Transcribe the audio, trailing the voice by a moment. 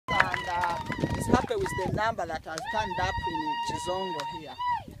the number that has turned up in Kiizongo here.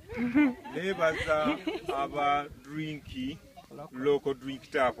 Nebaza aba drinky local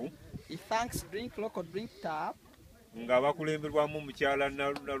drink tap. He thanks Drink Local Drink Tap. Nga bakulemberwamu mukyala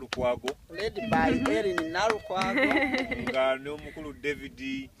Nalukwago. Led by Erin Nalukwago. Nga n'omukulu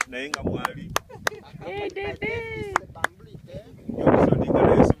David naye nga mwali. Yokusondinga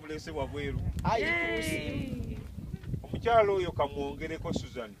naye simulese wabweru. Omukyala oyo kamwongereko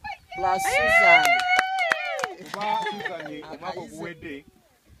Susan. Plus Susan. Kuba Susan omwaka oguwedde.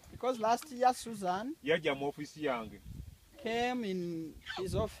 Because last year Susan yajja mu office yange. Came in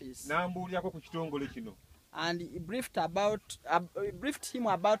his office. Nambuulyako ku kitongole kino. And he briefed him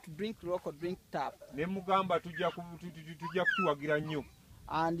about Drink Local Drink Tap. Ne mugamba tujja kukiwagira nnyo.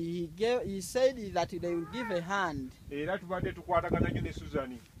 And he said that they will give a hand. Era tubadde tukwatagana nnyo ne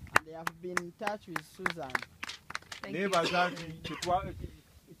Susan. And they have been in touch with Susan. Nebaza nti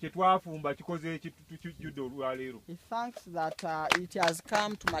kyetwafumba kikoze ekitujjudde olwaleero. He thanks that it has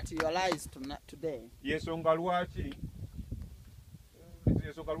come to materialize today. Yensonga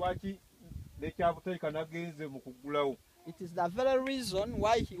lwaki nekyabutaika nagenze mu kugulawo. It is the very reason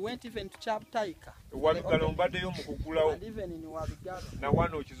why he went even to Chaptaika. Wabigalo mbaddeyo mu kugulawo. And even in Wabigalo. Na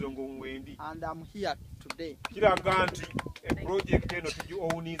wano Kiizongo mwendi. And I'm here today. Kiraga nti project eno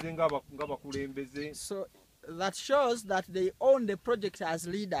tugiowunize ng'abakulembeze. So that shows that they own the project as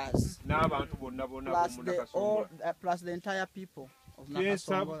leaders. N'abantu bonna mu Nakasongola. Plus the entire people of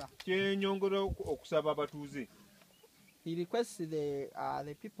Nakasongola. Kyenyongera okusaba abatuuze. He requests the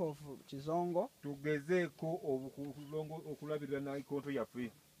people of Kiizongo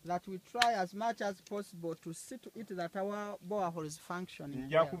that we try as much as possible to see to it that our borehole is functioning.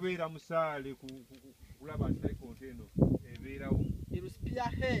 He will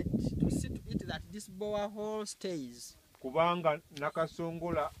spearhead to see to it that this borehole stays. That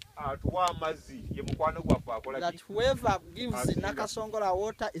whoever gives Nakasongola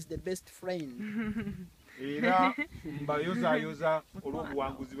water is the best friend. Era mbayozayoza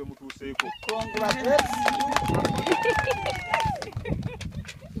olw'obuwanguzi bwe mutuuseeko.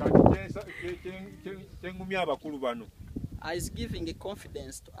 Kyengumya abakulu bano. Is giving a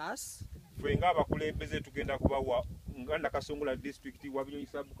confidence to us. Ffe ng'abakulembeze tugenda kubawa nga Nakasongola district Wabinyonyi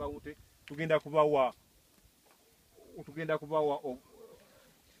sub county tugenda kubawa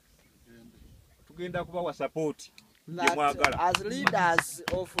support. That as leaders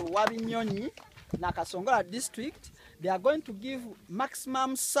of Wabinyonyi Nakasongola district, they are going to give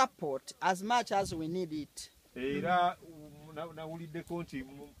maximum support as much as we need it. Era nawuliddeko nti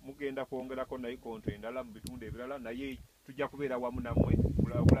mugenda kwongerako nayikonto endala mu bitundu ebirala naye tujja kubeera wamu nammwe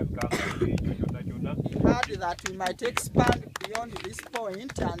kulabika nga kyonna. He heard that we might expand beyond this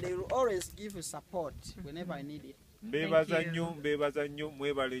point and they will always give support whenever I need it. Mbebaza nnyo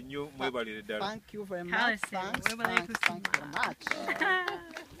mwebale nnyo mwebalire ddala. Thank you very much. Thank you very much.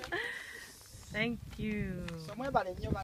 Thank you. So mwebale nnyo.